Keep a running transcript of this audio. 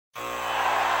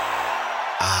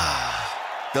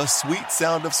The sweet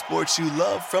sound of sports you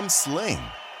love from Sling.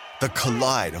 The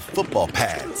collide of football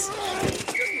pads.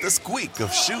 The squeak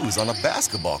of shoes on a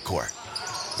basketball court.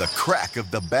 The crack of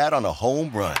the bat on a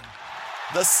home run.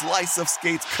 The slice of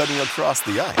skates cutting across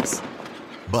the ice.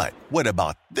 But what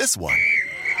about this one?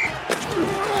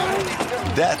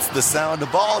 That's the sound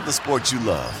of all the sports you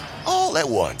love, all at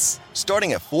once.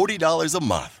 Starting at $40 a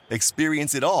month.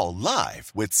 Experience it all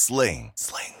live with Sling.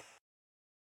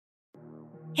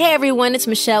 Hey everyone, it's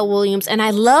Michelle Williams, and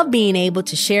I love being able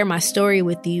to share my story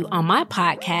with you on my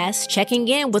podcast, Checking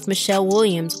In with Michelle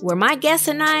Williams, where my guests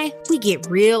and we get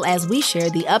real as we share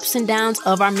the ups and downs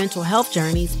of our mental health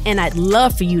journeys, and I'd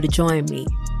love for you to join me.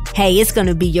 Hey, it's going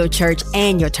to be your church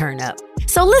and your turn up.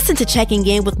 So listen to Checking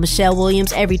In with Michelle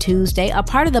Williams every Tuesday, a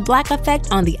part of the Black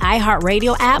Effect on the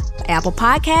iHeartRadio app, Apple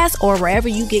Podcasts, or wherever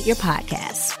you get your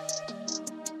podcasts.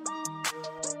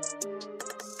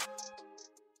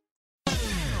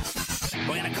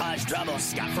 We're going to cause trouble.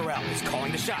 Scott Farrell is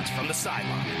calling the shots from the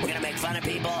sideline. We're going to make fun of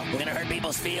people. We're going to hurt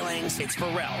people's feelings. It's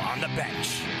Farrell on the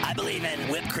bench. I believe in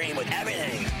whipped cream with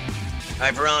everything. All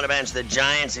right, Farrell on the bench. The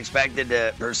Giants expected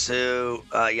to pursue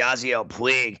Yasiel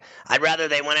Puig. I'd rather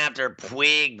they went after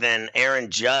Puig than Aaron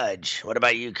Judge. What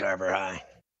about you, Carver High?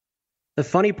 The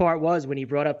funny part was when he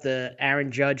brought up the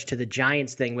Aaron Judge to the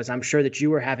Giants thing was I'm sure that you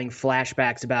were having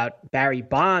flashbacks about Barry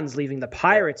Bonds leaving the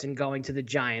Pirates and going to the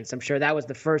Giants. I'm sure that was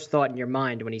the first thought in your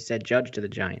mind when he said Judge to the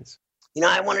Giants. You know,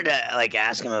 I wanted to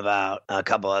ask him about a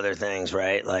couple other things,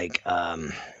 right?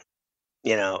 And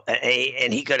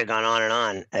he could have gone on and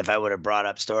on if I would have brought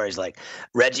up stories like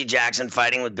Reggie Jackson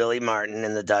fighting with Billy Martin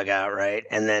in the dugout, right?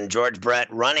 And then George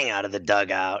Brett running out of the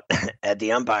dugout at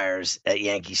the umpires at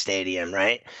Yankee Stadium,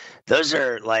 right? Those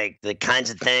are like the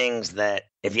kinds of things that,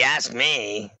 if you ask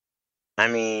me, I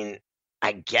mean,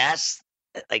 I guess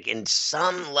like in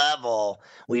some level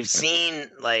we've seen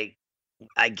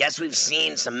we've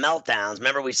seen some meltdowns.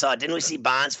 Remember didn't we see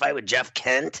Bonds fight with Jeff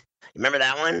Kent? You remember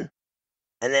that one?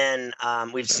 And then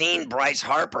we've seen Bryce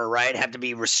Harper, right, have to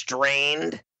be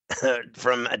restrained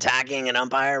from attacking an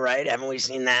umpire, right? Haven't we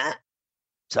seen that?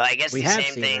 So I guess the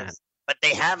same things, but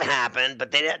they have happened,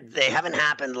 but they haven't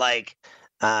happened back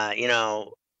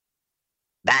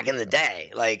in the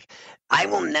day. Like, I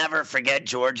will never forget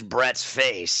George Brett's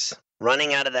face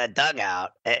running out of that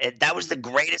dugout. That was the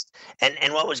greatest.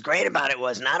 And what was great about it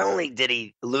was not only did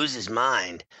he lose his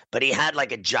mind, but he had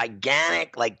like a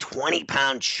gigantic,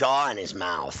 20-pound chaw in his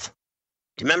mouth.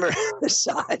 Do you remember the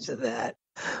size of that?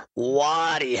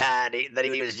 What he had, that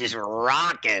he was just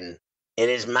rocking in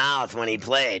his mouth when he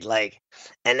played.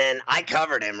 And then I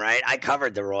covered him, right? I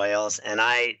covered the Royals, and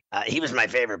he was my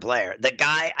favorite player. The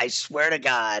guy, I swear to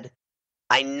God,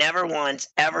 I never once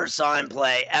ever saw him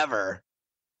play ever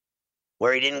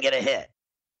where he didn't get a hit.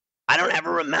 I don't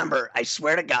ever remember. I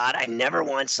swear to God, I never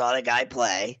once saw the guy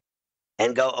play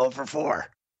and go 0 for 4.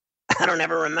 I don't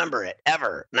ever remember it,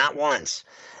 ever, not once.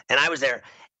 And I was there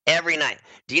every night.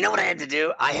 Do you know what I had to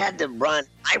do? I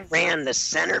ran the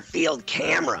center field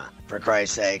camera, for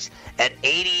Christ's sakes, at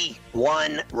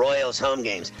 81 Royals home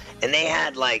games. And they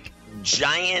had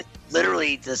giant,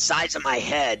 literally the size of my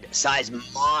head, size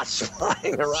moths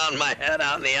flying around my head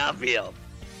out in the outfield.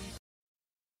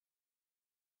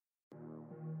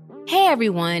 Hey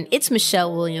everyone, it's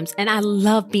Michelle Williams, and I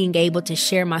love being able to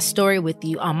share my story with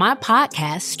you on my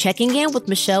podcast, Checking In with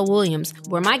Michelle Williams,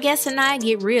 where my guests and I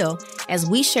get real as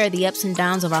we share the ups and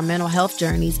downs of our mental health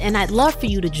journeys, and I'd love for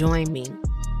you to join me.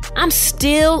 I'm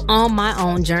still on my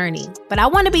own journey, but I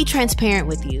want to be transparent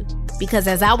with you because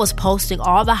as I was posting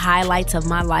all the highlights of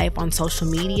my life on social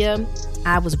media,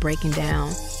 I was breaking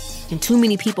down. And too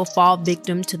many people fall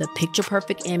victim to the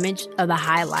picture-perfect image of the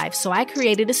high life, so I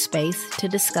created a space to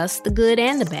discuss the good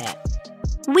and the bad.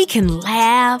 We can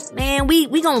laugh, man, we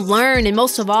gonna learn, and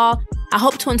most of all, I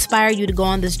hope to inspire you to go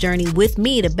on this journey with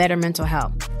me to better mental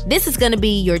health. This is gonna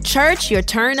be your church, your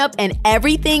turn-up, and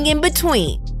everything in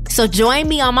between. So join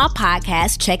me on my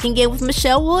podcast, Checking In with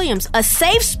Michelle Williams, a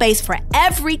safe space for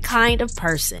every kind of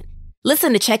person.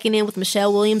 Listen to Checking In with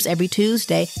Michelle Williams every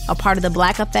Tuesday, a part of the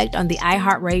Black Effect on the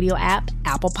iHeartRadio app,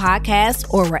 Apple Podcasts,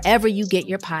 or wherever you get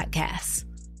your podcasts.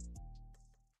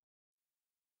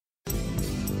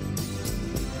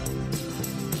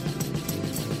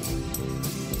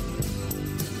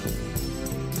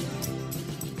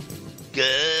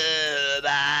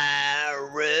 Goodbye,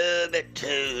 Ruby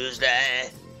Tuesday.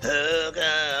 Who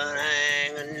can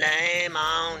hang a name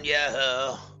on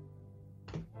you?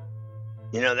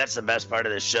 You know, that's the best part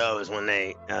of the show is when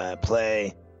they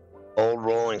play old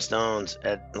Rolling Stones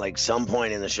at some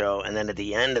point in the show, and then at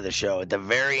the end of the show, at the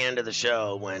very end of the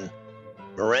show, when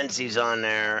Morency's on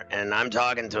there, and I'm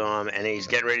talking to him, and he's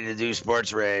getting ready to do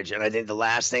Sports Rage, and I think the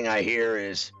last thing I hear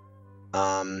is,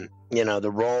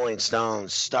 the Rolling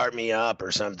Stones, Start Me Up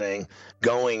or something,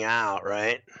 going out,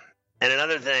 right? And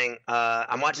another thing,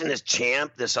 I'm watching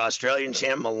this Australian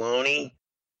champ, Maloney.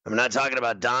 I'm not talking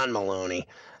about Don Maloney.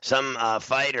 Some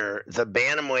fighter, the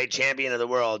bantamweight champion of the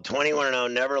world,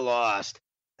 21-0, never lost.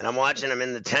 And I'm watching him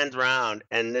in the 10th round,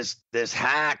 and this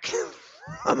hack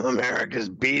from America's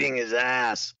beating his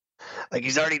ass. Like,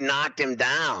 he's already knocked him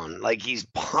down. Like, he's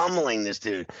pummeling this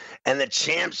dude. And the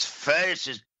champ's face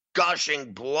is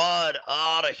gushing blood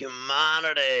out of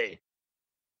humanity.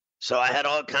 So I had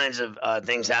all kinds of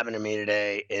things happen to me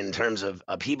today in terms of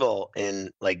people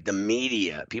in, like, the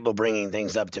media, people bringing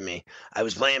things up to me. I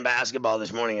was playing basketball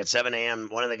this morning at 7 a.m.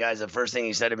 One of the guys, the first thing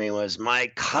he said to me was,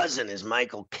 "My cousin is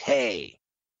Michael Kay."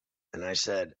 And I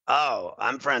said, "Oh,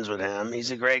 I'm friends with him.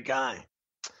 He's a great guy."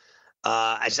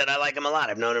 I said, "I like him a lot.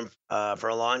 I've known him for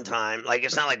a long time. Like,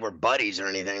 it's not like we're buddies or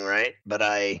anything, right? But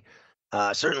I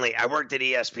worked at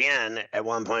ESPN at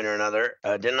one point or another,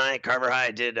 didn't I? Carver High.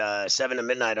 I did 7 to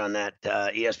midnight on that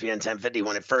ESPN 1050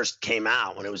 when it first came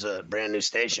out, when it was a brand new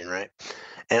station, right?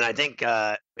 And I think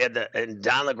we had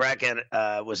Don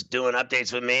LaGreca was doing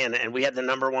updates with me, and we had the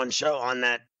number one show on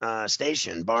that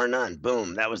station, bar none.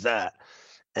 Boom, that was that.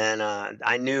 And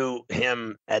I knew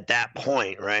him at that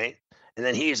point, right? And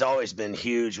then he's always been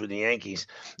huge with the Yankees.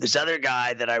 This other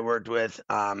guy that I worked with,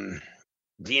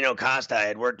 Dino Costa, I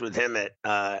had worked with him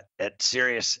at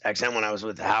Sirius XM when I was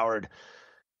with Howard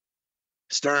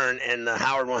Stern and the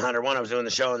Howard 101. I was doing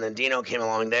the show, and then Dino came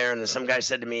along there, and then some guy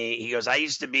said to me, he goes, "I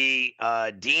used to be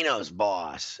Dino's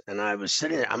boss." And I was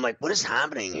sitting there, I'm like, what is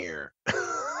happening here?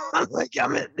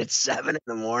 It's 7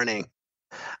 a.m.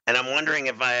 and I'm wondering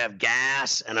if I have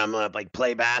gas and I'm gonna like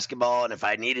play basketball, and if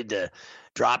I needed to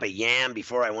drop a yam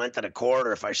before I went to the court,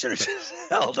 or if I should have just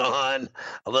held on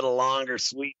a little longer,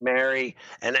 sweet Mary.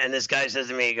 And this guy says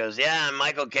to me, he goes, "Yeah, I'm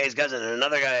Michael Kay's cousin." And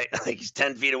another guy, like, he's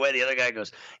 10 feet away, the other guy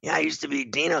goes, "Yeah, I used to be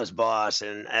Dino's boss."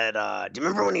 And do you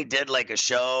remember when he did like a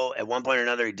show at one point or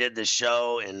another? He did this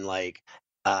show in like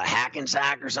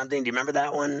Hackensack or something. Do you remember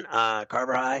that one,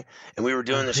 Carver High? And we were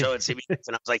doing the show at CBS,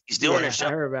 and I was like, he's doing a show.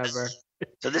 I remember.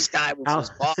 So this guy was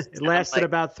his boss. It lasted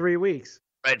about 3 weeks.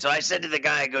 Right. So I said to the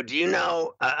guy, I go, "Do you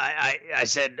know," I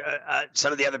said,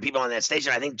 some of the other people on that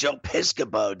station, I think Joe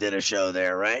Piscopo did a show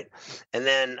there, right? And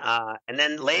then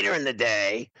later in the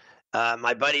day,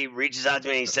 my buddy reaches out to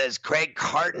me and he says, "Craig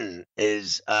Carton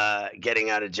is getting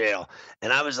out of jail."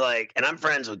 And I was like, and I'm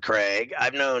friends with Craig.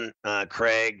 I've known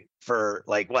Craig for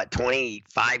like,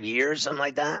 25 years, something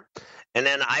like that. And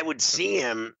then I would see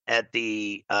him at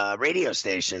the radio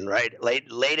station, right?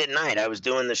 Late at night. I was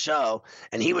doing the show,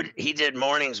 and he did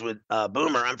mornings with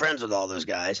Boomer. I'm friends with all those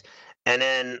guys. And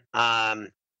then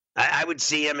I would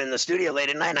see him in the studio late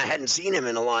at night, and I hadn't seen him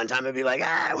in a long time. I'd be like,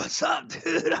 "Ah, what's up,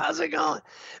 dude? How's it going?"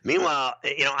 Meanwhile,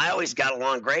 I always got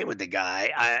along great with the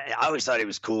guy. I always thought he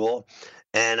was cool.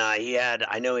 And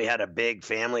I know he had a big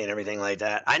family and everything like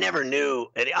that. I never knew.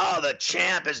 The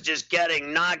champ is just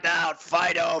getting knocked out.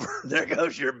 Fight over. There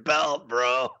goes your belt,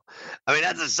 bro. I mean,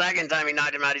 that's the second time he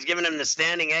knocked him out. He's giving him the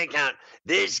standing 8 count.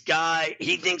 This guy,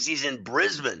 he thinks he's in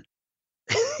Brisbane.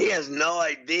 He has no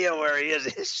idea where he is.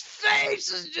 His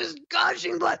face is just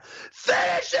gushing blood.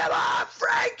 Finish him off,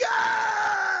 Franco!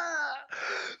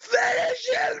 Finish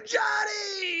him,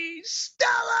 Johnny! Stella!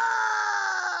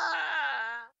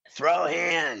 Throw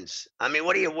hands. I mean,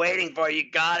 what are you waiting for? You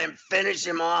got him. Finish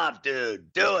him off,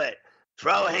 dude. Do it.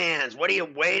 Throw hands. What are you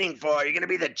waiting for? You're going to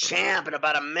be the champ in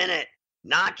about a minute.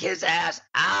 Knock his ass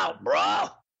out, bro.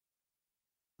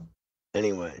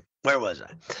 Anyway, where was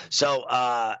I? So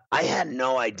I had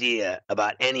no idea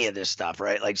about any of this stuff,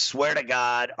 right? Like, swear to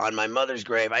God, on my mother's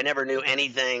grave, I never knew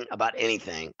anything about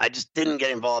anything. I just didn't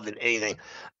get involved in anything.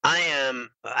 I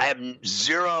have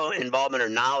zero involvement or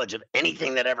knowledge of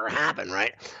anything that ever happened,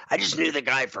 right? I just knew the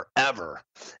guy forever.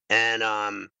 And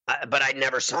but I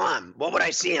never saw him. What would I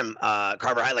see him,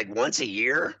 Carver High, like once a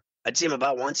year? I'd see him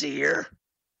about once a year.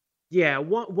 Yeah,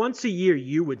 once a year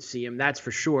you would see him, that's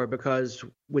for sure, because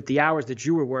with the hours that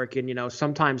you were working,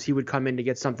 sometimes he would come in to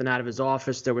get something out of his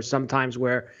office. There were some times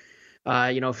where,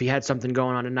 if he had something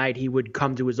going on at night, he would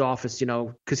come to his office,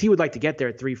 because he would like to get there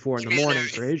at 3, 4 in the morning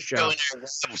for his show. Go in there and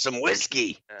have some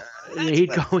whiskey.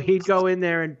 He'd go in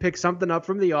there and pick something up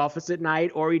from the office at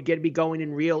night, or he'd be going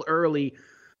in real early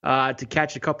to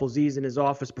catch a couple Z's in his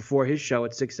office before his show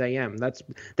at 6 a.m.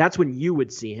 That's when you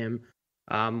would see him.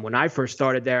 When I first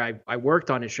started there, I worked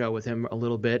on his show with him a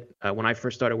little bit when I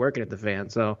first started working at the Fan.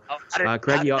 So,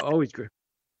 Craig, you always grew.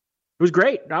 It was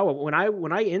great. No, when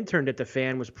I interned at the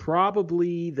Fan was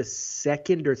probably the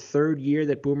second or third year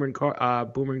that Boomer and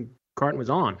Carton was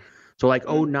on. So like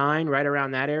 2009, right around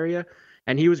that area.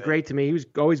 And he was great to me. He was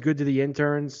always good to the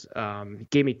interns. He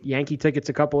gave me Yankee tickets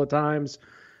a couple of times.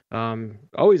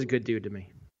 Always a good dude to me.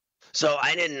 So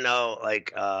I didn't know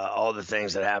like all the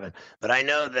things that happened, but I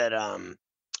know that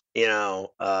he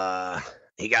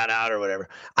got out or whatever.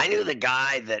 I knew the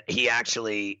guy that he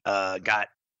actually got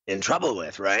in trouble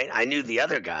with, right? I knew the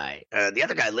other guy. The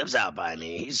other guy lives out by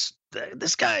me.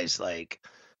 This guy's like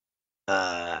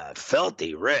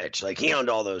filthy rich. Like he owned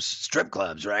all those strip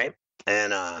clubs, right?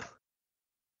 And I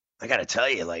got to tell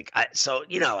you, like, I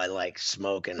like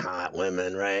smoking hot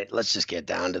women, right? Let's just get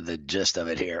down to the gist of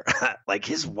it here. Like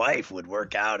his wife would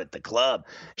work out at the club.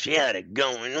 She had it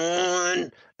going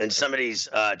on. And some of these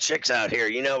chicks out here,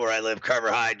 where I live,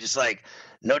 Carver High, just like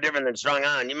no different than strung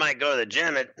on. You might go to the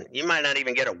gym. You might not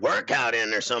even get a workout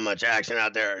in. There's so much action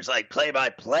out there. It's like play by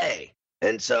play.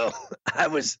 And so I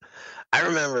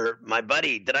remember my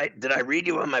buddy, did I read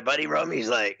you what my buddy wrote me? He's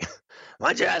like, why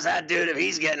don't you ask that dude if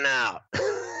he's getting out?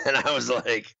 And I was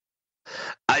like,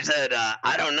 I said,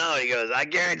 I don't know. He goes, I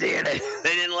guarantee you they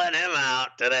didn't let him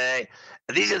out today.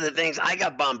 These are the things I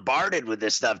got bombarded with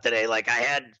this stuff today. Like I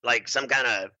had like some kind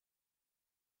of,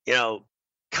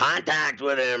 contact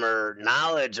with him or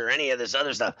knowledge or any of this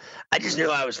other stuff. I just knew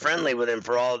I was friendly with him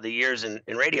for all the years in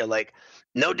radio. Like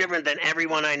no different than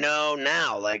everyone I know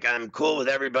now. Like I'm cool with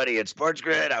everybody at Sports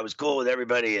Grid. I was cool with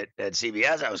everybody at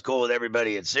CBS. I was cool with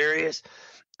everybody at Sirius.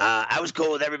 I was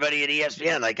cool with everybody at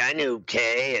ESPN. Like I knew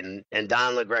Kay and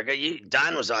Don LaGreca.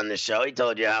 Don was on this show. He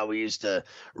told you how we used to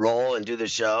roll and do the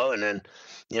show. And then,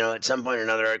 at some point or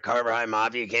another, Carver High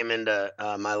Mafia came into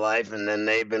my life, and then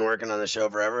they've been working on the show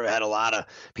forever. I had a lot of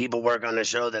people work on the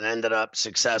show that ended up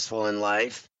successful in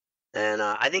life. And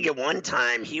I think at one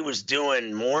time he was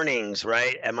doing mornings,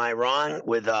 right? Am I wrong?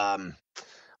 With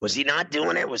was he not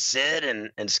doing it with Sid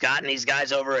and Scott and these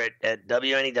guys over at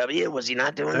WNEW? Was he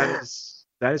not doing that?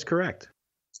 That is correct.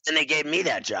 And they gave me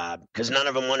that job because none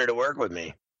of them wanted to work with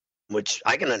me, which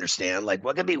I can understand. Like,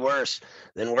 what could be worse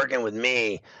than working with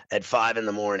me at 5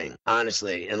 a.m,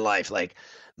 honestly, in life? Like,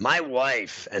 my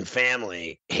wife and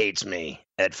family hates me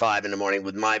at 5 a.m.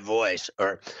 with my voice.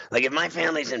 Or, like, if my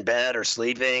family's in bed or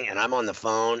sleeping and I'm on the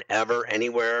phone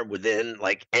anywhere within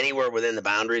the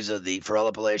boundaries of the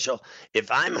Ferrella Palatial,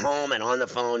 if I'm home and on the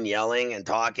phone yelling and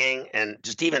talking and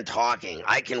just even talking,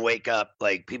 I can wake up,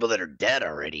 like, people that are dead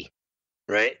already,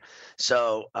 right?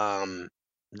 So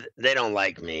they don't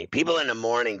like me. People in the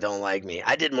morning don't like me.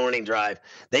 I did morning drive.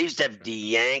 They used to have to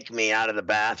yank me out of the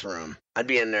bathroom. I'd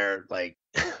be in there, like,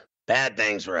 bad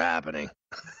things were happening.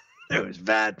 There was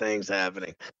bad things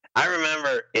happening. I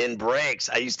remember in breaks,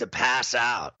 I used to pass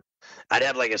out. I'd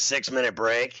have like a 6-minute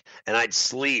break, and I'd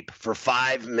sleep for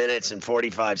 5 minutes and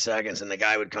 45 seconds, and the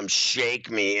guy would come shake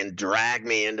me and drag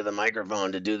me into the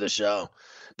microphone to do the show.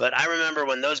 But I remember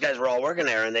when those guys were all working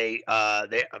there, and they said,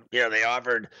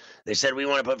 we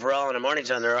want to put Ferrall in the morning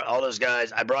show. And all those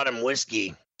guys, I brought them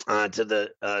whiskey to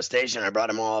the station. I brought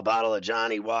them all a bottle of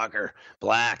Johnny Walker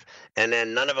Black, and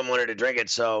then none of them wanted to drink it.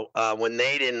 So when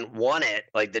they didn't want it,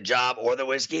 like the job or the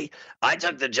whiskey, I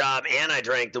took the job and I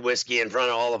drank the whiskey in front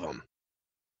of all of them.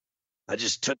 I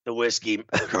just took the whiskey.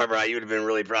 Carver, you would have been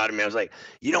really proud of me. I was like,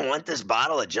 you don't want this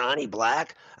bottle of Johnny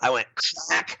Black? I went,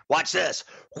 crack. Watch this.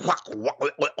 Hello.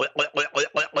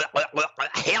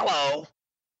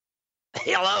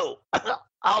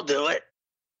 I'll do it.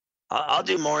 I'll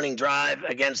do morning drive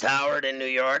against Howard in New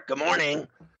York. Good morning.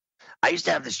 I used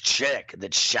to have this chick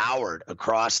that showered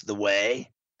across the way.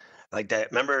 Like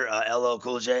that. Remember LL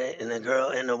Cool J and the girl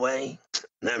in the way?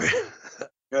 Remember?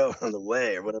 Girl on the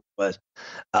way or whatever it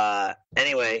was.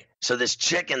 Anyway, so this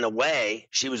chick in the way,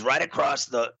 she was right across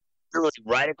the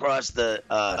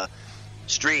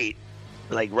street,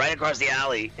 like right across the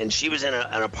alley, and she was in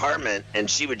an apartment, and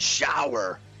she would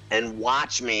shower and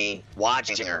watch me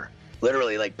watching her.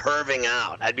 Literally, like, perving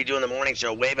out. I'd be doing the morning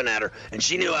show, waving at her, and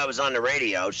she knew I was on the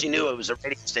radio. She knew it was a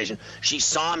radio station. She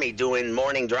saw me doing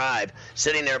morning drive,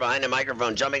 sitting there behind the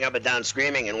microphone, jumping up and down,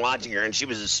 screaming and watching her, and she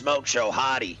was a smoke show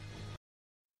hottie.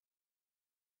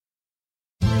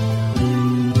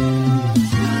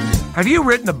 Have you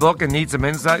written a book and need some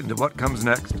insight into what comes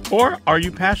next? Or are you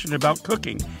passionate about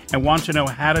cooking and want to know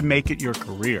how to make it your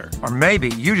career? Or maybe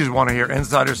you just want to hear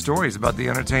insider stories about the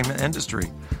entertainment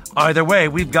industry. Either way,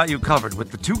 we've got you covered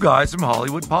with the Two Guys from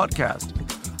Hollywood podcast.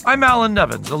 I'm Alan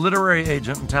Nevins, a literary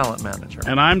agent and talent manager.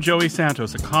 And I'm Joey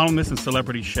Santos, a columnist and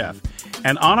celebrity chef.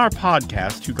 And on our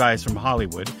podcast, Two Guys from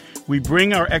Hollywood, we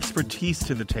bring our expertise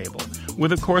to the table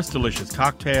with, of course, delicious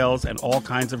cocktails and all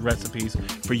kinds of recipes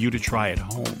for you to try at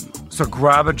home. So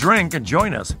grab a drink and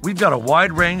join us. We've got a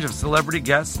wide range of celebrity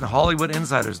guests and Hollywood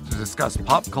insiders to discuss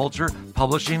pop culture,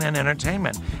 publishing, and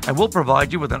entertainment. And we'll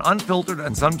provide you with an unfiltered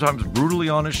and sometimes brutally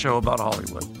honest show about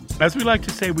Hollywood. As we like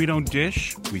to say, we don't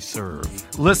dish, we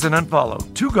serve. Listen and follow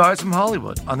Two Guys from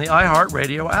Hollywood on the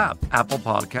iHeartRadio app, Apple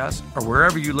Podcasts, or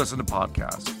wherever you listen to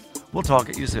podcasts. We'll talk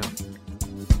at you soon.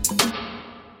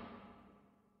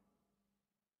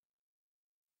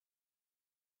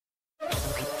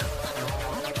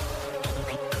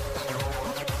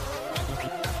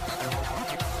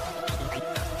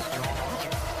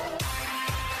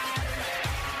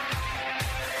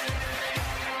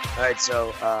 All right,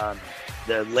 so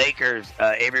the Lakers,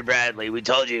 Avery Bradley, we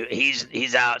told you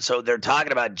he's out. So they're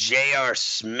talking about J.R.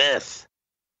 Smith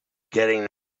getting.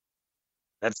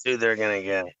 That's who they're gonna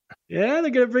get. Yeah,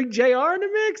 they're gonna bring JR in the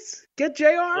mix. Get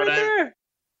JR in there.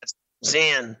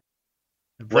 Seeing.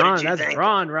 Bron, that's think?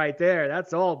 Bron right there.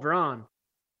 That's all Bron.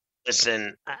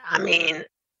 Listen, I mean,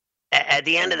 at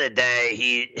the end of the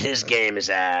day, his game is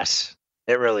ass.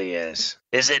 It really is.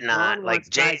 Is it not? Bron like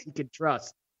guys you can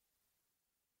trust.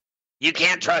 You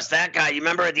can't trust that guy. You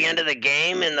remember at the end of the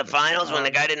game in the finals when the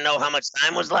guy didn't know how much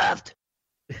time was left?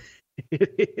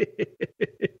 Did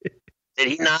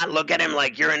he not look at him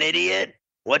like you're an idiot?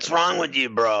 What's wrong with you,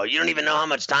 bro? You don't even know how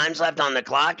much time's left on the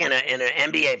clock in an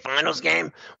NBA finals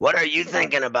game? What are you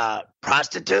thinking about?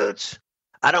 Prostitutes?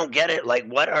 I don't get it. Like,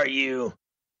 what are you?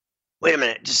 Wait a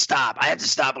minute. Just stop. I have to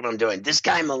stop what I'm doing. This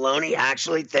guy Maloney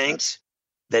actually thinks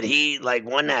that he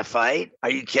won that fight? Are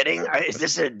you kidding? Is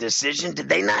this a decision? Did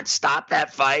they not stop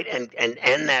that fight and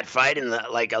end that fight in the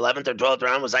 11th or 12th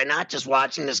round? Was I not just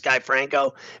watching this guy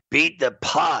Franco beat the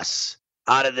pus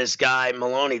out of this guy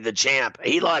Maloney, the champ?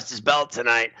 He lost his belt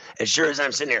tonight, as sure as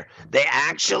I'm sitting here. They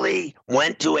actually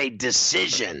went to a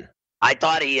decision. I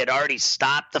thought he had already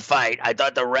stopped the fight. I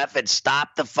thought the ref had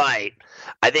stopped the fight.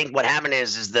 I think what happened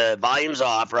is the volume's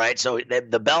off, right? So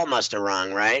the bell must have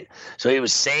rung, right? So he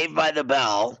was saved by the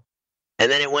bell,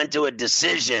 and then it went to a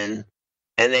decision,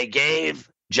 and they gave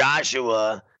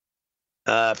Joshua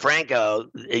Franco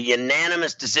a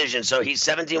unanimous decision. So he's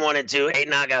 17-1-2, 8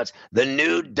 knockouts, the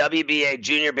new WBA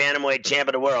junior bantamweight champ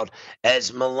of the world,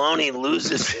 as Maloney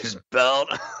loses his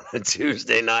belt on a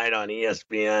Tuesday night on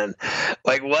ESPN.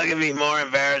 Like, what could be more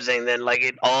embarrassing than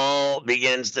it all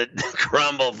begins to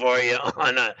crumble for you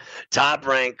on a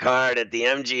top-ranked card at the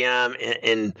MGM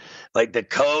in the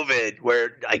COVID,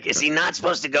 where is he not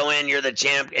supposed to go in? You're the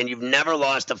champ and you've never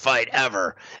lost a fight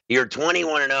ever. You're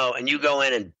 21-0 and you go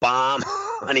in and bomb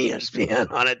on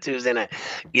ESPN on a Tuesday night.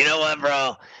 You know what,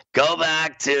 bro? Go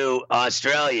back to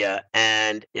Australia,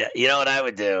 and you know what I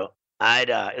would do? They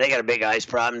got a big ice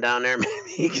problem down there. Maybe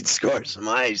he could score some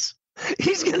ice.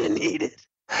 He's gonna need it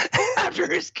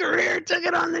after his career took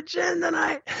it on the chin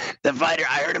tonight. The fighter,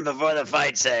 I heard him before the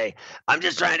fight say, "I'm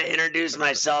just trying to introduce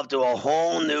myself to a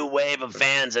whole new wave of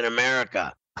fans in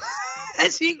America."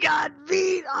 As he got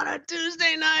beat on a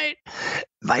Tuesday night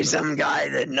by some guy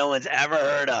that no one's ever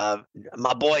heard of.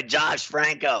 My boy Josh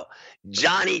Franco,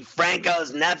 Johnny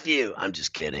Franco's nephew. I'm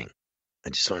just kidding. I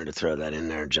just wanted to throw that in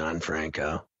there, John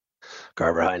Franco.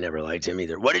 Carver High never liked him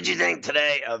either. What did you think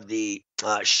today of the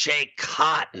Shea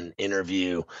Cotton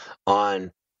interview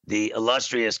on the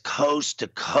illustrious Coast to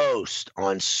Coast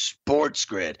on Sports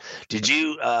Grid? Did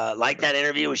you like that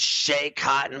interview with Shea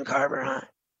Cotton, Carver High?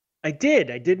 I did.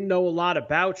 I didn't know a lot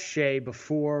about Shea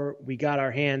before we got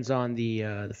our hands on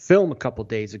the film a couple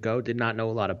days ago. Did not know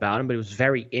a lot about him, but it was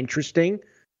very interesting.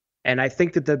 And I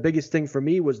think that the biggest thing for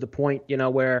me was the point,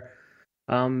 where,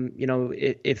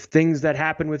 if things that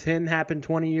happened with him happened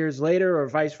 20 years later or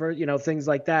vice versa, things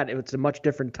like that, it's a much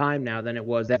different time now than it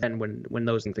was then when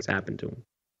those things happened to him.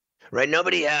 Right.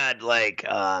 Nobody had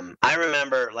I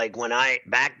remember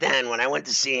back then when I went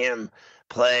to see him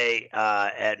play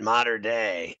at Modern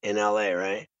Day in LA,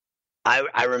 right?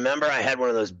 I remember I had one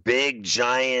of those big,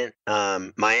 giant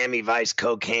Miami Vice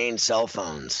cocaine cell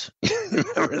phones.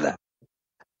 Remember that?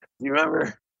 Do you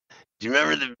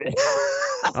remember the?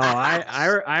 Oh,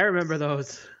 I remember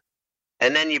those.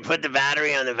 And then you put the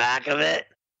battery on the back of it,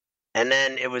 and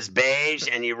then it was beige,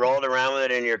 and you rolled around with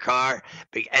it in your car.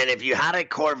 And if you had a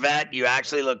Corvette, you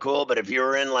actually look cool. But if you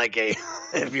were in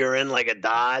a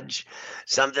Dodge,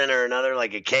 something or another,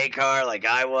 like a K car, like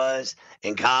I was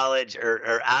in college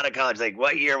or out of college,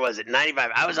 what year was it?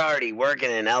 95. I was already working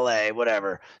in LA,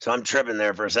 whatever. So I'm tripping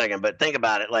there for a second. But think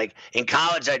about it. In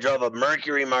college, I drove a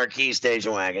Mercury Marquis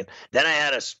station wagon. Then I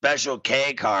had a special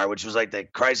K car, which was like the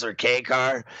Chrysler K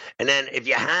car. And then if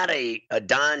you had a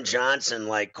Don Johnson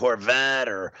Corvette, Corvette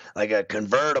or like a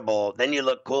convertible, then you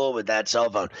look cool with that cell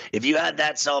phone. If you had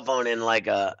that cell phone in like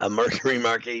a Mercury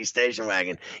Marquis station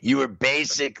wagon, you were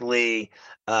basically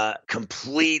a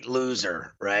complete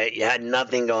loser, right? You had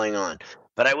nothing going on.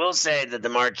 But I will say that the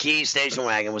Marquis station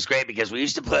wagon was great because we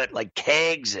used to put like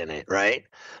kegs in it, right?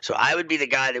 So I would be the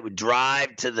guy that would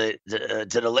drive to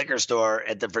the liquor store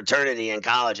at the fraternity in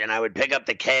college, and I would pick up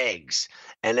the kegs,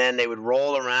 and then they would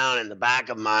roll around in the back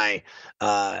of my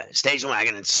station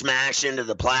wagon and smash into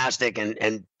the plastic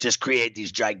and just create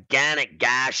these gigantic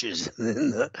gashes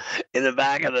in the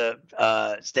back of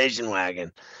the station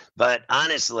wagon. But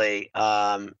honestly,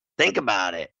 think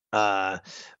about it.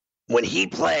 When he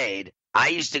played, I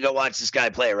used to go watch this guy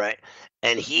play, right?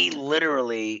 And he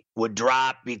literally would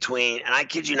drop between, and I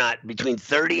kid you not, between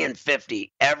 30 and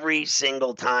 50 every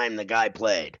single time the guy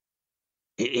played.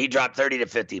 He dropped 30 to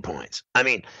 50 points. I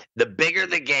mean, the bigger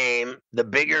the game, the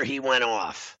bigger he went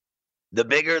off. The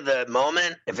bigger the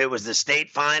moment, if it was the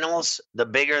state finals, the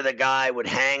bigger the guy would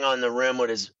hang on the rim with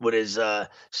his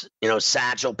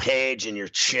satchel page in your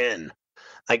chin.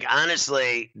 Like,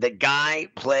 honestly, the guy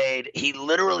played, he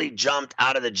literally jumped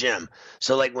out of the gym.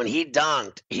 So, like, when he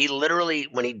dunked,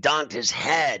 his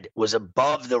head was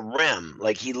above the rim.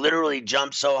 Like, he literally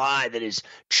jumped so high that his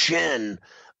chin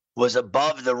was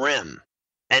above the rim.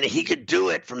 And he could do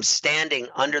it from standing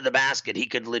under the basket. He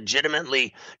could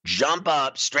legitimately jump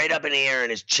up, straight up in the air,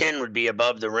 and his chin would be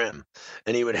above the rim.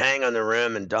 And he would hang on the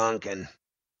rim and dunk. And,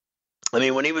 I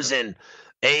mean, when he was in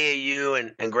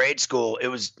AAU and grade school, it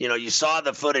was, you saw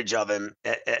the footage of him.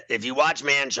 If you watch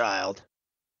Man-Child,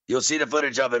 you'll see the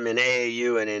footage of him in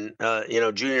AAU and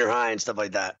in, junior high and stuff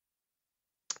like that.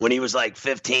 When he was like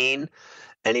 15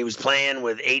 and he was playing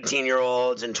with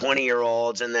 18-year-olds and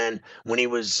 20-year-olds. And then when he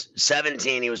was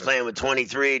 17, he was playing with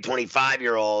 23,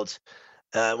 25-year-olds.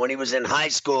 When he was in high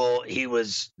school, he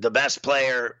was the best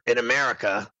player in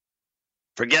America.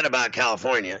 Forget about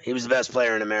California. He was the best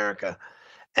player in America.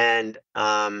 And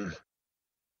I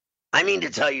mean to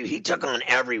tell you, he took on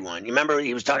everyone. You remember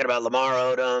he was talking about Lamar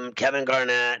Odom, Kevin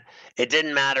Garnett. It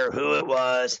didn't matter who it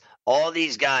was. All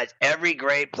these guys, every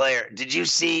great player. Did you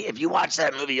see, if you watch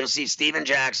that movie, you'll see Steven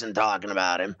Jackson talking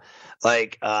about him.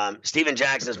 Like, Steven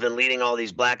Jackson has been leading all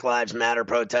these Black Lives Matter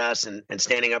protests and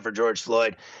standing up for George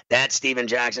Floyd. That's Steven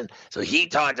Jackson. So he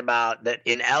talked about that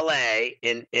in LA,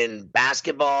 in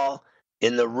basketball,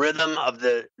 in the rhythm of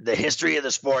the history of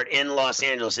the sport, in Los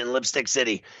Angeles, in Lipstick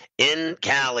City, in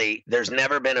Cali, there's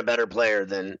never been a better player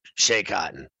than Shea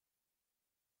Cotton.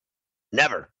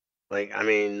 Never. Like, I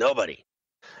mean, nobody.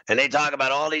 And they talk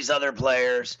about all these other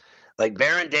players. Like,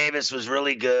 Baron Davis was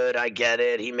really good. I get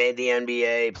it. He made the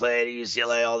NBA, played at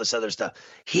UCLA, all this other stuff.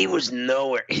 He was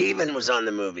nowhere. He even was on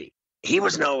the movie. He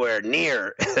was nowhere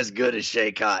near as good as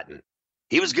Shea Cotton.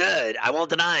 He was good. I won't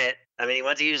deny it. I mean, he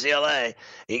went to UCLA.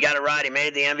 He got it right. He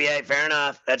made the NBA. Fair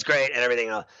enough. That's great. And everything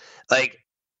else. Like,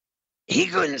 he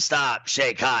couldn't stop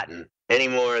Shea Cotton any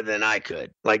more than I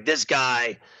could. Like, this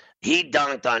guy, he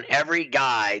dunked on every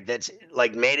guy that's,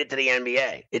 like, made it to the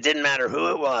NBA. It didn't matter who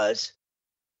it was.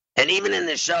 And even in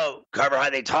the show, Carver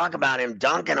High, they talk about him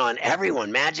dunking on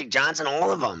everyone. Magic Johnson, all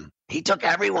of them. He took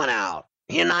everyone out.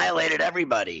 He annihilated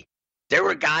everybody. There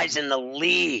were guys in the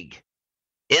league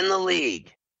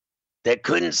that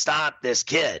couldn't stop this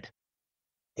kid.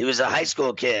 He was a high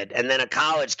school kid and then a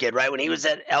college kid, right? When he was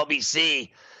at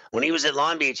LBC, when he was at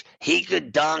Long Beach, he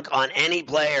could dunk on any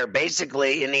player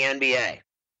basically in the NBA.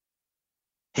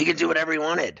 He could do whatever he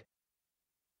wanted.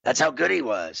 That's how good he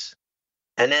was.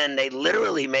 And then they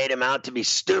literally made him out to be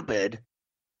stupid.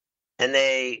 And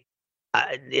they,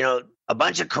 a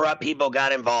bunch of corrupt people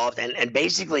got involved and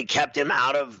basically kept him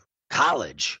out of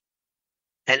college.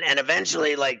 And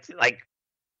eventually, like a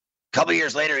couple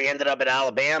years later, he ended up at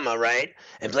Alabama, right?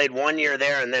 And played 1 year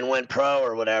there and then went pro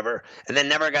or whatever, and then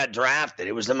never got drafted.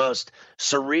 It was the most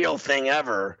surreal thing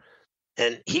ever.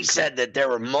 And he said that there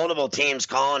were multiple teams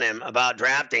calling him about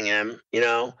drafting him,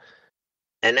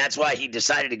 and that's why he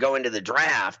decided to go into the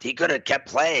draft. He could have kept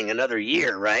playing another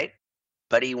year, right?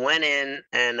 But he went in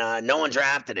and no one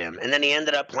drafted him. And then he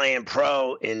ended up playing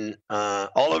pro in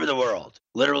all over the world,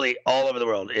 literally all over the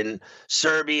world, in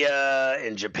Serbia,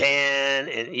 in Japan,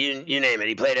 and you name it.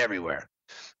 He played everywhere.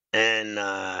 And,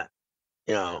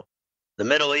 the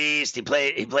Middle East, he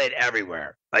played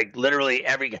everywhere, like literally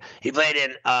he played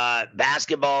in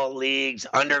basketball leagues,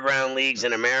 underground leagues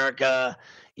in America,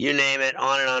 you name it,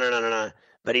 on and on and on and on.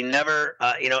 But he never,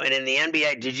 and in the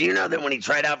NBA, did you know that when he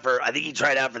tried out I think he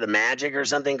tried out for the Magic or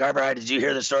something, Carver? Did you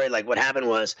hear the story? Like, what happened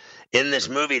was, in this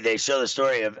movie, they show the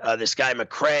story of this guy,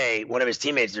 McRae, one of his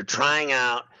teammates. They're trying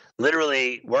out,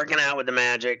 literally working out with the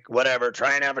Magic, whatever,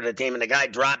 trying out for the team, and the guy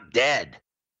dropped dead.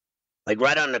 like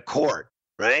right on the court,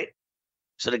 right?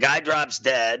 So the guy drops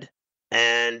dead,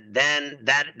 and then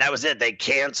that was it. They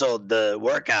canceled the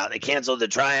workout. They canceled the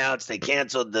tryouts. They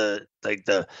canceled the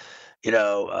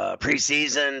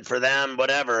preseason for them,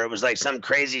 whatever. It was like some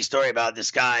crazy story about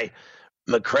this guy,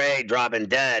 McRae, dropping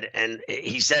dead. And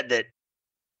he said that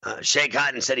Shea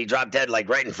Cotton said he dropped dead like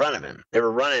right in front of him. They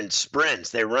were running sprints.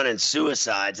 They were running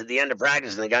suicides at the end of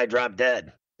practice, and the guy dropped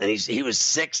dead. And he was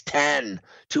 6'10",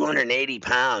 280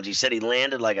 pounds. He said he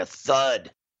landed like a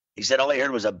thud. He said all he heard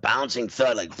was a bouncing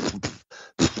thud, like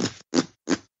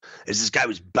as this guy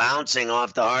was bouncing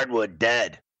off the hardwood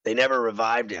dead. They never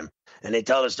revived him. And they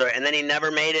tell the story. And then he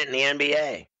never made it in the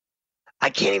NBA. I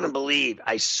can't even believe,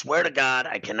 I swear to God,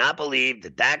 I cannot believe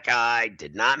that guy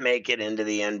did not make it into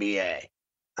the NBA.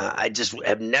 I just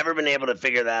have never been able to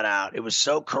figure that out. It was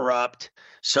so corrupt,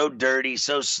 so dirty,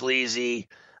 so sleazy.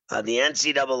 The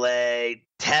NCAA,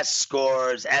 test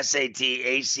scores, SAT,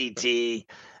 ACT,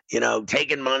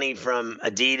 taking money from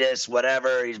Adidas,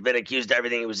 whatever. He's been accused of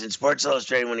everything. He was in Sports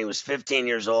Illustrated when he was 15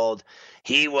 years old.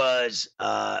 He was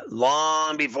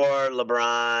long before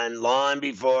LeBron, long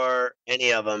before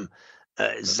any of them.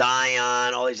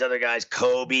 Zion, all these other guys,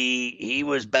 Kobe, he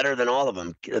was better than all of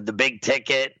them. The big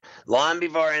ticket, long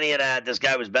before any of that, this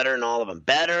guy was better than all of them.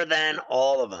 Better than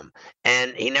all of them.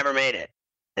 And he never made it.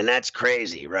 And that's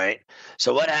crazy, right?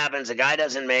 So what happens? A guy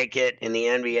doesn't make it in the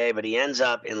NBA, but he ends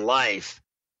up in life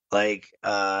like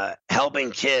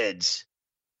helping kids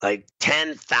like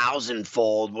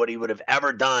 10,000-fold what he would have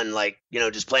ever done, like,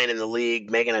 just playing in the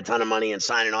league, making a ton of money and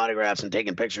signing autographs and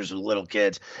taking pictures with little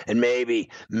kids and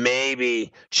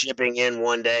maybe chipping in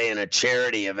one day in a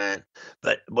charity event.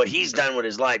 But what he's done with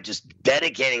his life, just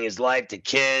dedicating his life to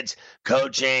kids,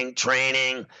 coaching,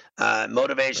 training,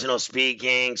 motivational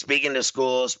speaking to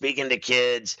schools, speaking to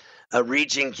kids,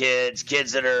 reaching kids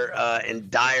that are in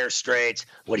dire straits.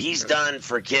 What he's done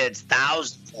for kids,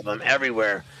 thousands of them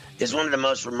everywhere, is one of the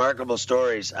most remarkable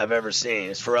stories I've ever seen.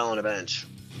 It's Pharrell on the Bench.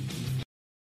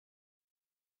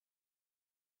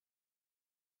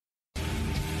 All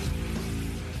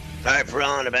right,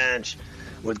 Pharrell on the Bench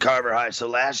with Carver High. So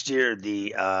last year,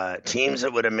 the teams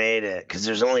that would have made it, because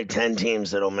there's only 10 teams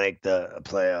that'll make the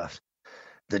playoffs.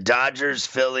 The Dodgers,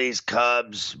 Phillies,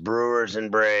 Cubs, Brewers,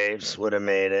 and Braves would have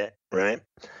made it, right?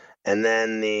 And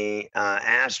then the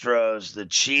Astros, the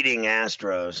cheating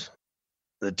Astros,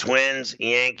 the Twins,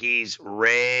 Yankees,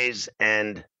 Rays,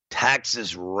 and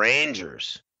Texas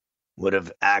Rangers would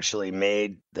have actually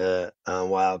made the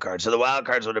wild card. So the wild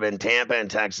cards would have been Tampa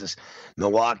and Texas,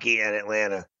 Milwaukee and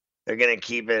Atlanta. They're going to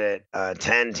keep it at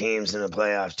 10 teams in the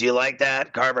playoffs. Do you like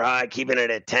that, Carver High, keeping it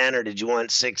at 10, or did you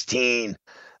want 16?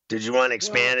 Did you want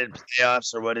expanded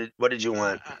playoffs, or what did you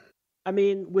want? I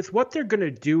mean, with what they're going to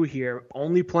do here,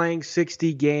 only playing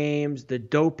 60 games, the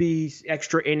dopey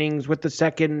extra innings with the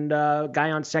second guy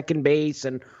on second base,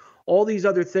 and all these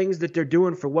other things that they're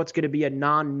doing for what's going to be a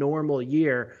non-normal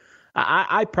year,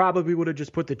 I probably would have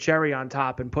just put the cherry on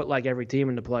top and put like every team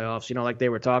in the playoffs, like they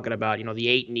were talking about, the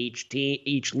 8 in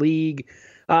each league.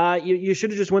 You should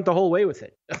have just went the whole way with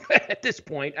it at this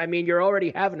point. I mean, you're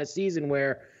already having a season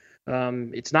where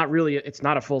it's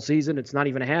not a full season. It's not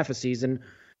even a half a season.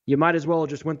 You might as well have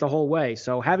just went the whole way.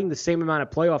 So having the same amount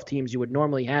of playoff teams you would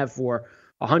normally have for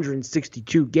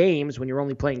 162 games when you're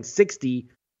only playing 60,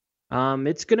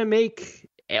 it's going to make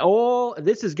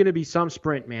this is going to be some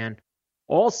sprint, man.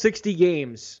 All 60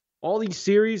 games, all these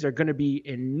series are going to be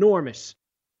enormous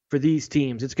for these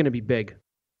teams. It's going to be big.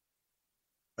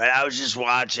 Right, I was just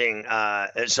watching.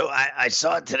 So I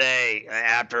saw it today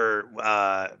after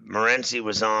Morency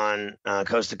was on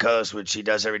Coast to Coast, which he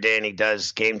does every day, and he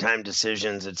does Game Time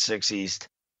Decisions at 6 East.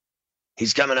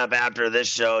 He's coming up after this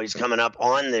show. He's coming up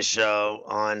on this show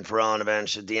on Pharrell on the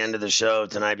Bench at the end of the show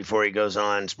tonight before he goes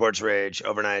on Sports Rage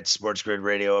overnight, Sports Grid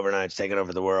Radio overnights, taking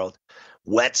over the world.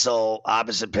 Wetzel,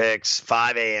 Opposite Picks,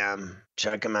 5 a.m.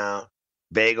 Check him out.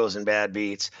 Bagels and Bad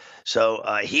Beats. So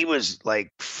he was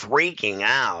like freaking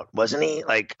out, wasn't he?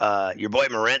 Like your boy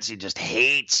Morency just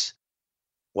hates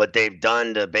what they've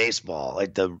done to baseball,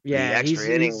 like the extra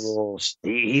inning rules.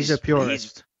 He's a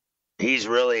purist. He's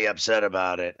really upset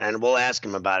about it, and we'll ask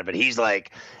him about it. But he's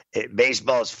like,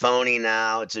 baseball's phony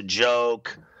now. It's a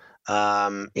joke.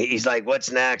 He's like,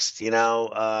 what's next?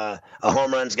 A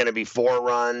home run's going to be 4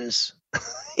 runs.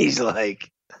 He's like,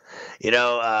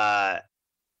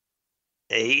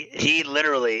 He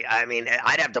literally, I mean,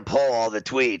 I'd have to pull all the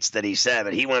tweets that he said,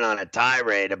 but he went on a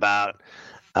tirade about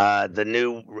the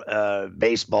new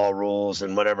baseball rules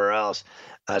and whatever else,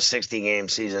 60-game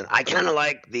season. I kind of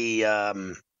like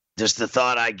the just the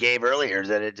thought I gave earlier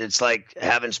that it's like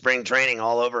having spring training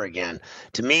all over again.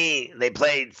 To me, they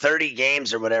played 30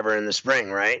 games or whatever in the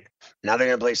spring, right? Now they're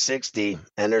going to play 60,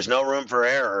 and there's no room for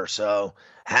error. So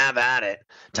have at it.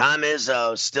 Tom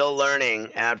Izzo still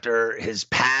learning after his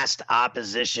past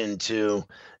opposition to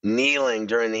kneeling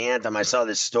during the anthem. I saw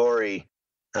this story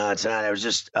tonight. I was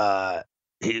just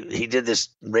he did this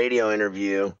radio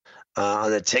interview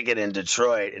on the Ticket in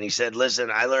Detroit, and he said,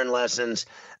 "Listen, I learned lessons."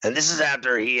 And this is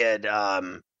after he had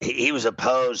he was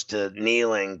opposed to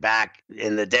kneeling back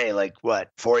in the day, like what,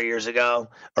 4 years ago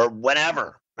or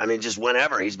whenever. I mean, just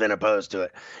whenever he's been opposed to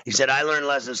it. He said, I learned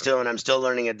lessons too, and I'm still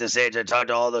learning at this age. I talked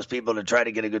to all those people to try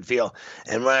to get a good feel.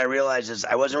 And what I realized is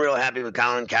I wasn't real happy with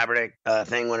Colin Kaepernick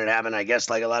thing when it happened. I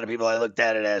guess like a lot of people, I looked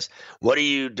at it as, what are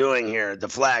you doing here? The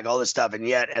flag, all this stuff. And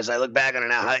yet, as I look back on it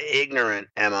now, how ignorant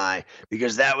am I?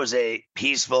 Because that was a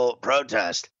peaceful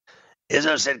protest.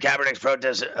 Izzo said Kaepernick's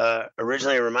protest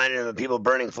originally reminded him of people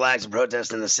burning flags in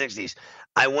protest in the 60s.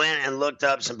 I went and looked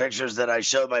up some pictures that I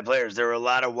showed my players. There were a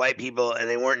lot of white people, and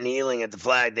they weren't kneeling at the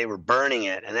flag. They were burning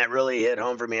it, and that really hit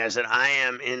home for me. I said, I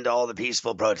am into all the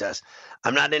peaceful protests.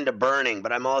 I'm not into burning,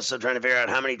 but I'm also trying to figure out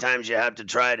how many times you have to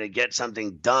try to get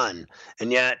something done.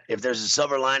 And yet, if there's a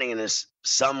silver lining in this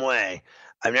some way,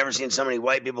 I've never seen so many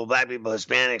white people, black people,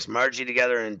 Hispanics marching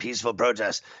together in peaceful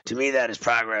protests. To me, that is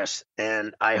progress,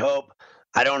 and I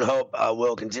don't hope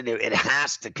will continue. It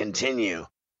has to continue.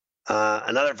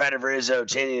 Another factor for Izzo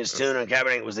changing his tune on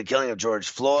Kaepernick was the killing of George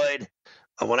Floyd.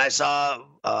 When I saw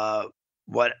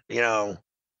what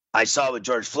I saw with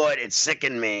George Floyd, it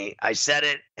sickened me. I said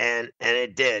it, and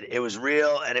it did. It was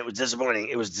real, and it was disappointing.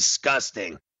 It was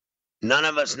disgusting. None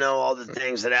of us know all the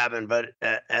things that happened, but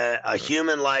a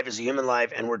human life is a human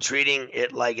life, and we're treating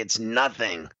it like it's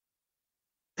nothing.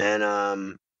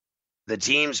 And the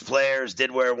team's players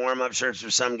did wear warm-up shirts for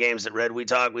some games that read, "We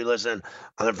talk, we listen"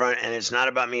 on the front, and it's not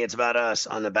about me, it's about us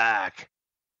on the back.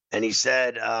 And he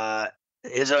said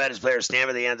Izzo had his players stand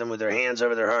for the anthem with their hands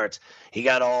over their hearts. He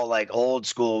got all like old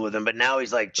school with them, but now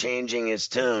he's like changing his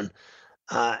tune.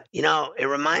 It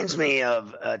reminds me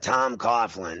of Tom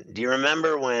Coughlin. Do you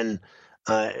remember when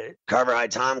Carver High,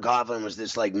 Tom Coughlin was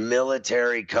this like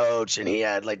military coach, and he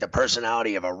had like the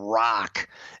personality of a rock.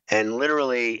 And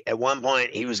literally at one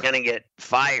point he was going to get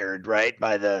fired, right,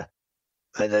 by the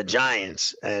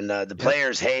Giants. And the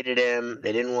players hated him.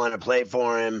 They didn't want to play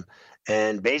for him.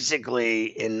 And basically,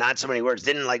 in not so many words,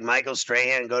 didn't like Michael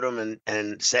Strahan go to him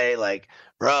and say like,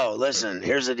 bro, listen,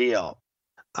 here's the deal.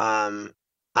 I'm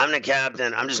the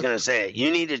captain. I'm just going to say it.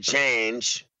 You need to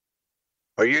change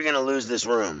or you're going to lose this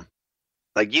room.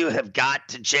 Like, you have got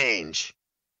to change.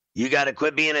 You got to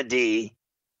quit being a D,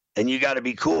 and you got to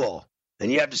be cool.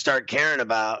 And you have to start caring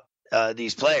about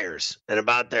these players and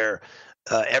about their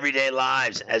everyday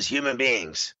lives as human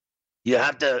beings. You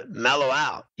have to mellow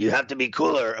out. You have to be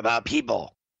cooler about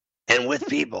people and with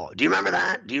people. Do you remember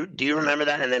that? Do you remember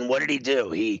that? And then what did he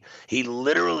do? He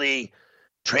literally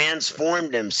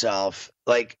transformed himself.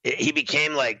 Like, he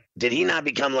became like, did he not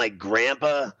become like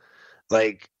Grandpa?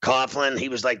 Like Coughlin, he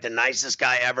was like the nicest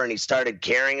guy ever, and he started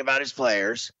caring about his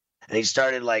players, and he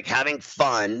started like having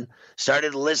fun,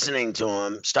 started listening to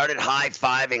them, started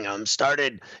high-fiving them,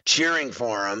 started cheering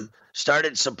for them,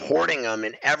 started supporting them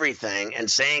in everything and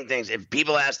saying things. If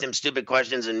people asked him stupid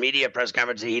questions in media press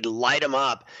conferences, he'd light them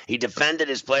up. He defended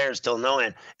his players till no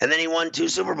end, and then he won 2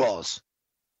 Super Bowls.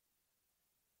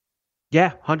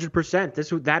 Yeah,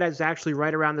 100%. That is actually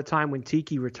right around the time when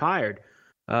Tiki retired.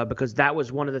 Because that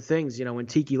was one of the things, when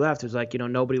Tiki left, it was like,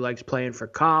 nobody likes playing for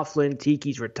Coughlin.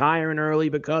 Tiki's retiring early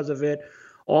because of it.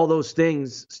 All those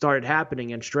things started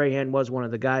happening, and Strahan was one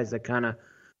of the guys that kind of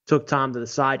took Tom to the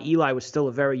side. Eli was still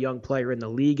a very young player in the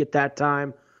league at that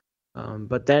time.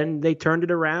 But then they turned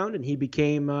it around, and he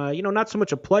became, not so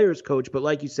much a player's coach, but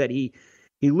like you said, he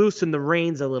loosened the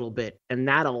reins a little bit, and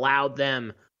that allowed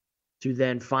them to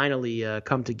then finally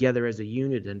come together as a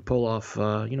unit and pull off,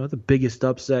 the biggest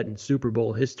upset in Super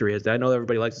Bowl history. As I know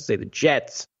everybody likes to say the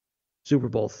Jets, Super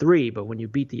Bowl III, but when you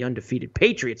beat the undefeated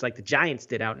Patriots like the Giants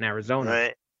did out in Arizona,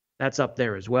 right, that's up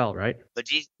there as well, right? But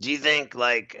do you think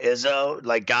like Izzo,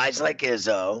 like guys like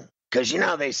Izzo, because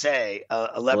they say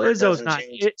a leopard doesn't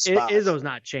change spots. Izzo's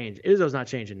not changing. Izzo's not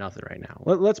changing nothing right now.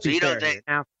 Let's be fair.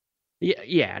 Now,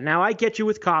 yeah. Now I get you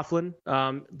with Coughlin.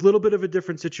 Little bit of a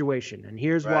different situation, and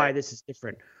here's why this is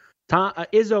different.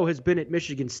 Izzo has been at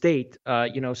Michigan State,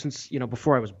 since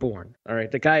before I was born. All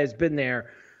right, the guy has been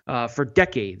there for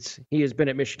decades. He has been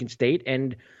at Michigan State,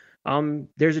 and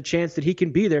there's a chance that he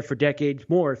can be there for decades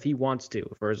more if he wants to,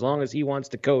 for as long as he wants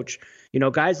to coach.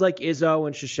 Guys like Izzo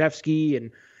and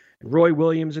Krzyzewski Roy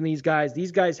Williams and these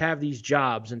guys have these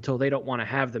jobs until they don't want to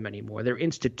have them anymore. They're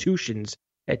institutions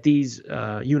at these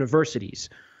universities.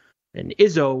 And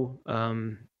Izzo,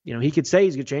 he could say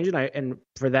he's going to change it. And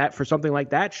for something like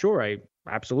that, sure, I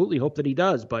absolutely hope that he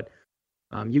does. But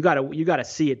you gotta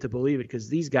see it to believe it, because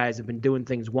these guys have been doing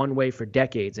things one way for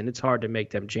decades, and it's hard to make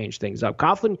them change things up.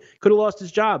 Coughlin could have lost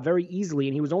his job very easily,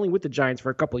 and he was only with the Giants for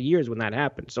a couple of years when that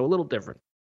happened, so a little different.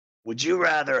 Would you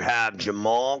rather have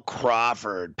Jamal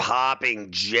Crawford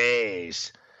popping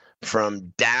J's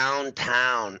from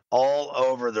downtown all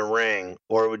over the ring,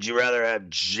 or would you rather have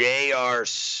J.R.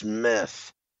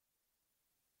 Smith?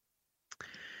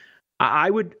 I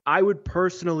would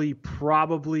personally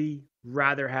probably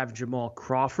rather have Jamal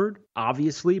Crawford,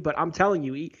 obviously, but I'm telling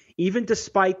you, even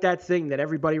despite that thing that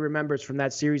everybody remembers from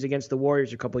that series against the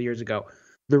Warriors a couple of years ago,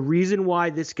 the reason why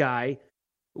this guy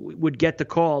would get the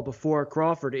call before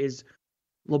Crawford is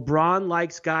LeBron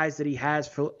likes guys that he has,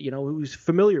 who's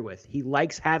familiar with. He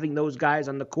likes having those guys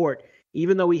on the court,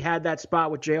 even though he had that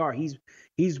spot with JR.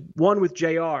 He's won with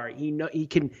JR. He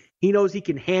knows he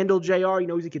can handle JR. He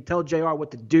knows he can tell JR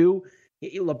what to do.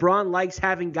 LeBron likes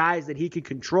having guys that he can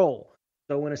control.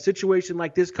 So when a situation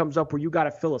like this comes up where you got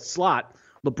to fill a slot,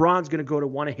 LeBron's going to go to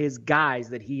one of his guys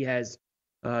that he has,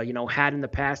 had in the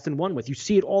past and won with. You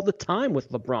see it all the time with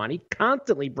LeBron. He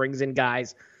constantly brings in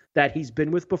guys that he's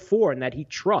been with before and that he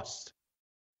trusts.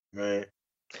 Right.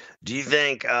 Do you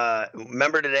think,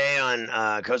 remember today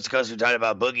on Coast to Coast, we talked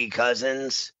about Boogie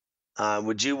Cousins?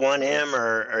 Would you want him,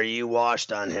 or are you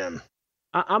washed on him?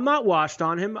 I'm not washed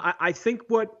on him. I think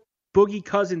what Boogie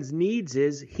Cousins needs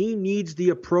is he needs the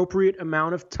appropriate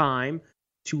amount of time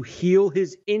to heal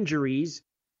his injuries,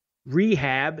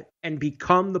 rehab, and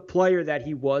become the player that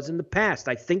he was in the past.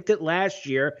 I think that last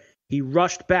year he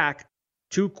rushed back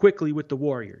too quickly with the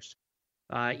Warriors.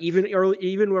 Even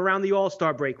around the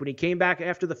All-Star break, when he came back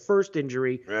after the first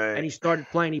injury, right, and he started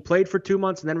playing. He played for 2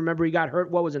 months, and then remember he got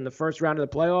hurt, in the first round of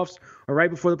the playoffs, or right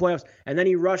before the playoffs, and then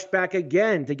he rushed back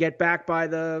again to get back by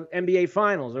the NBA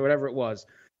Finals or whatever it was.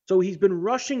 So he's been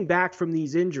rushing back from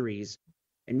these injuries,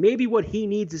 and maybe what he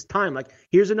needs is time. Like,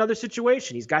 here's another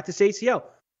situation. He's got this ACL.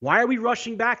 Why are we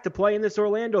rushing back to play in this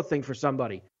Orlando thing for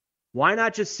somebody? Why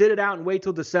not just sit it out and wait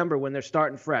till December when they're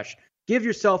starting fresh? Give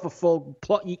yourself a full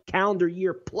calendar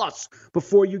year plus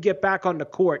before you get back on the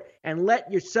court, and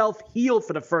let yourself heal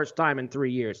for the first time in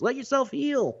 3 years. Let yourself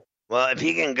heal. Well, if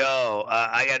he can go,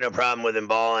 I got no problem with him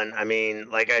balling. I mean,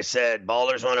 like I said,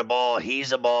 ballers want to ball.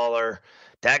 He's a baller.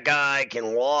 That guy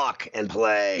can walk and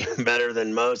play better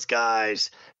than most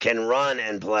guys can run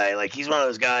and play. Like, he's one of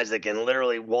those guys that can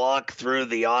literally walk through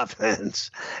the offense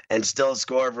and still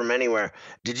score from anywhere.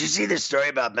 Did you see this story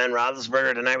about Ben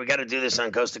Roethlisberger tonight? We got to do this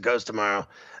on Coast to Coast tomorrow.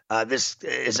 This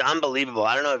is unbelievable.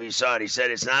 I don't know if you saw it. He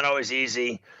said it's not always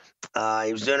easy.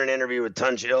 He was doing an interview with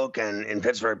Tunch Ilkin in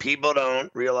Pittsburgh. People don't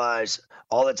realize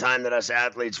all the time that us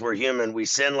athletes, we're human. We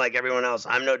sin like everyone else.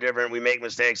 I'm no different. We make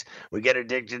mistakes. We get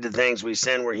addicted to things. We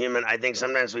sin. We're human. I think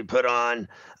sometimes we get put on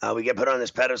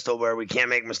this pedestal where we can't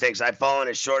make mistakes. I've fallen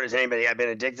as short as anybody. I've been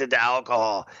addicted to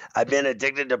alcohol. I've been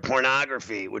addicted to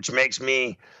pornography, which makes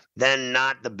me then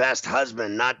not the best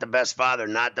husband, not the best father,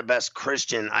 not the best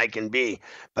Christian I can be.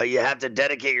 But you have to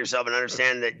dedicate yourself and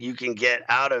understand that you can get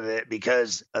out of it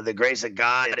because of the grace of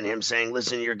God and him saying,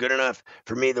 listen, you're good enough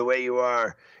for me the way you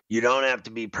are. You don't have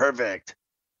to be perfect.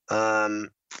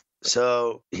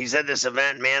 So he's at this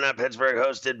event, Man Up Pittsburgh,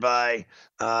 hosted by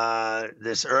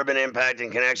this Urban Impact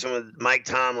in connection with Mike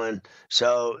Tomlin.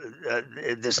 So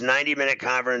this 90-minute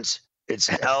conference, it's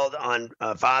held on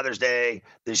Father's Day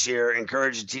this year,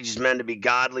 encourages and teaches men to be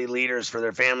godly leaders for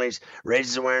their families,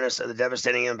 raises awareness of the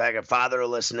devastating impact of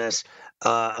fatherlessness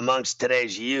amongst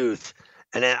today's youth.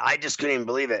 And I just couldn't even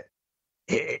believe it.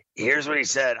 Here's what he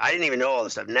said. I didn't even know all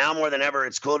this stuff. Now more than ever,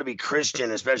 it's cool to be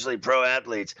Christian, especially pro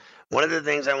athletes. One of the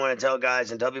things I want to tell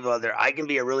guys and tell people out there, I can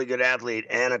be a really good athlete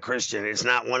and a Christian. It's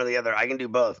not one or the other. I can do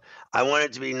both. I want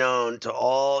it to be known to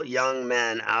all young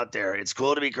men out there. It's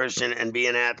cool to be Christian and be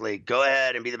an athlete. Go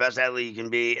ahead and be the best athlete you can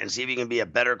be and see if you can be a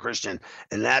better Christian.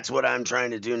 And that's what I'm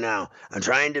trying to do now. I'm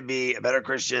trying to be a better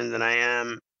Christian than I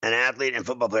am an athlete and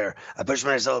football player. I push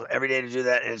myself every day to do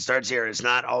that, and it starts here. It's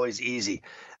not always easy.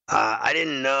 I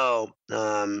didn't know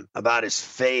about his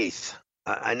faith.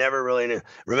 I never really knew.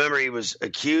 Remember, he was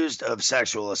accused of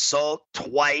sexual assault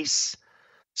twice,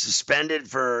 suspended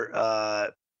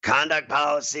for conduct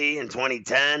policy in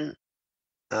 2010.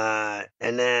 And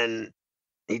then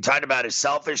he talked about his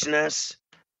selfishness,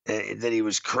 that he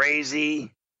was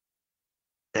crazy.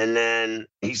 And then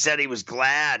he said he was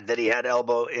glad that he had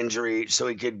elbow injury so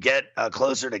he could get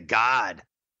closer to God.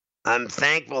 I'm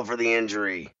thankful for the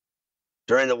injury.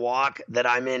 during the walk that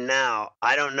I'm in now.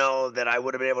 I don't know that I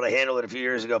would have been able to handle it a few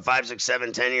years ago, 5, 6,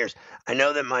 7, 10 years. I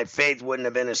know that my faith wouldn't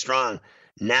have been as strong.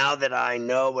 Now that I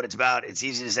know what it's about, it's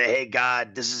easy to say, hey,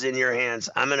 God, this is in your hands.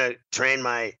 I'm going to train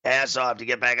my ass off to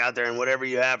get back out there, and whatever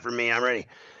you have for me, I'm ready.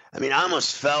 I mean, I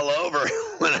almost fell over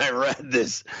when I read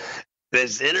this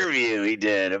interview he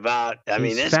did about,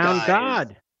 this found guy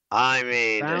God.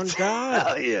 Found God.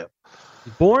 Tell you.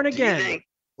 Born again.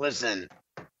 Listen,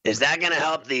 is that going to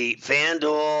help the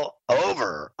FanDuel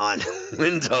over on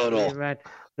win total?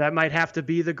 That might have to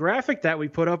be the graphic that we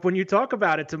put up when you talk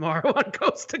about it tomorrow on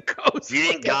Coast to Coast. Do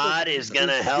you think God is going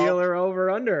to help? Steeler over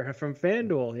under from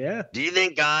FanDuel, yeah. Do you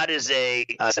think God is a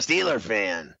Steeler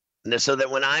fan? So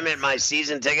that when I'm at my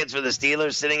season tickets for the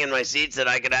Steelers sitting in my seats, that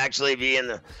I could actually be in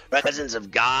the presence of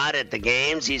God at the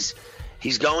games? He's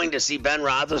going to see Ben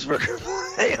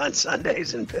Roethlisberger play on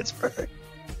Sundays in Pittsburgh.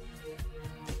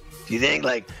 Do you think,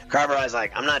 Carver-High's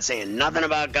I'm not saying nothing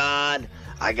about God.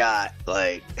 I got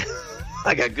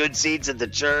good seats at the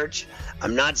church.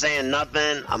 I'm not saying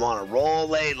nothing. I'm on a roll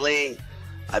lately.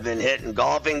 I've been hitting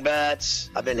golfing bets.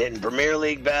 I've been hitting Premier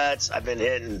League bets. I've been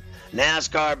hitting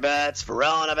NASCAR bets.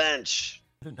 Pharrell on a bench.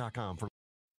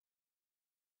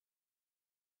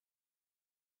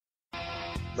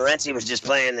 Morency was just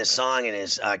playing this song in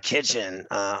his kitchen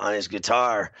on his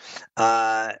guitar.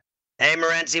 Hey,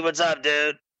 Morency, what's up,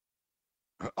 dude?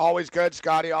 Always good,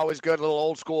 Scotty. Always good. Little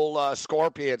old school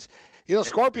Scorpions.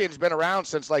 Scorpions been around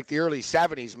since the early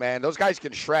 70s, man. Those guys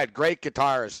can shred. Great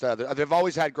guitarists. They've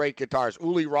always had great guitars.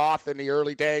 Uli Roth in the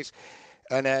early days.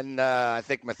 And then I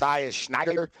think Matthias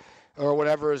Schneider or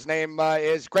whatever his name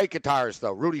is. Great guitarist,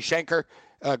 though. Rudy Schenker.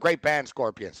 Great band,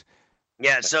 Scorpions.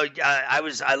 Yeah, so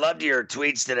I loved your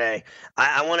tweets today.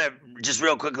 I want to just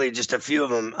real quickly, just a few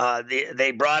of them. They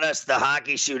brought us the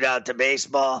hockey shootout to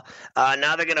baseball.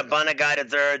 Now they're going to bunt a guy to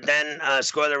third, then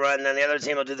score the run. Then the other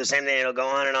team will do the same thing. It'll go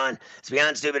on and on. It's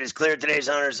beyond stupid. It's clear today's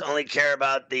owners only care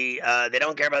about they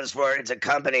don't care about the sport. It's a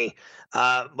company.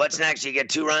 What's next? You get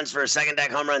 2 runs for a second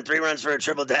deck home run, 3 runs for a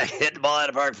triple deck, hit the ball out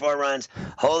of park, 4 runs.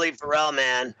 Holy Pharrell,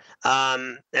 man.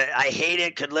 I hate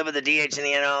it. Could live with the DH in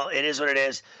the NL. It is what it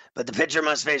is. But the pitcher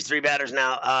must face 3 batters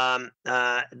now.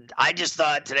 I just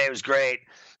thought today was great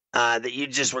that you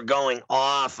just were going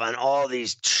off on all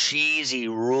these cheesy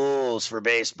rules for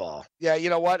baseball. Yeah, you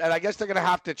know what? And I guess they're going to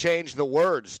have to change the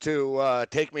words to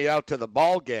take me out to the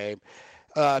ball game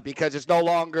because it's no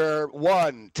longer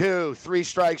 1, 2, 3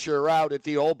 strikes, you're out at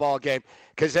the old ball game.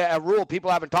 Because a rule,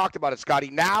 people haven't talked about it, Scotty.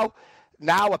 Now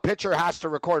a pitcher has to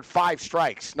record 5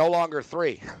 strikes, no longer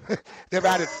 3. They've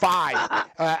added 5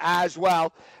 as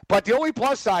well. But the only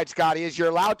plus side, Scotty, is you're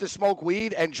allowed to smoke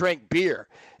weed and drink beer.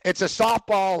 It's a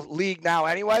softball league now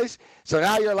anyways, so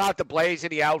now you're allowed to blaze in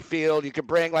the outfield. You can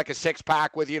bring a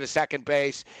 6-pack with you to second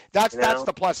base. That's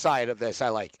the plus side of this I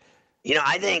like.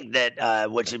 I think that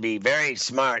what should be very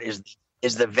smart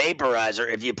is the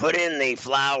vaporizer. If you put in the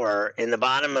flower in the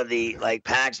bottom of the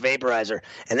PAX vaporizer,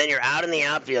 and then you're out in the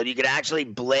outfield, you could actually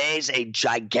blaze a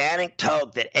gigantic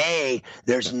toke that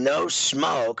there's no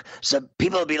smoke, so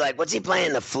people would be like, what's he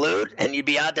playing, the flute? And you'd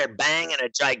be out there banging a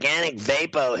gigantic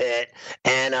vapo hit,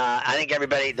 and I think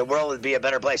the world would be a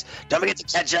better place. Don't forget to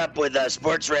catch up with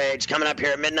Sports Rage coming up here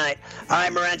at midnight. All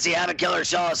right, Morency, have a killer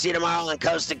show. I'll see you tomorrow on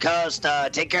Coast to Coast.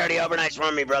 Take care of the overnights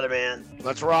for me, brother, man.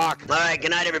 Let's rock. All right,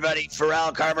 good night, everybody.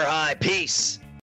 Pharrell, Carver High. Peace.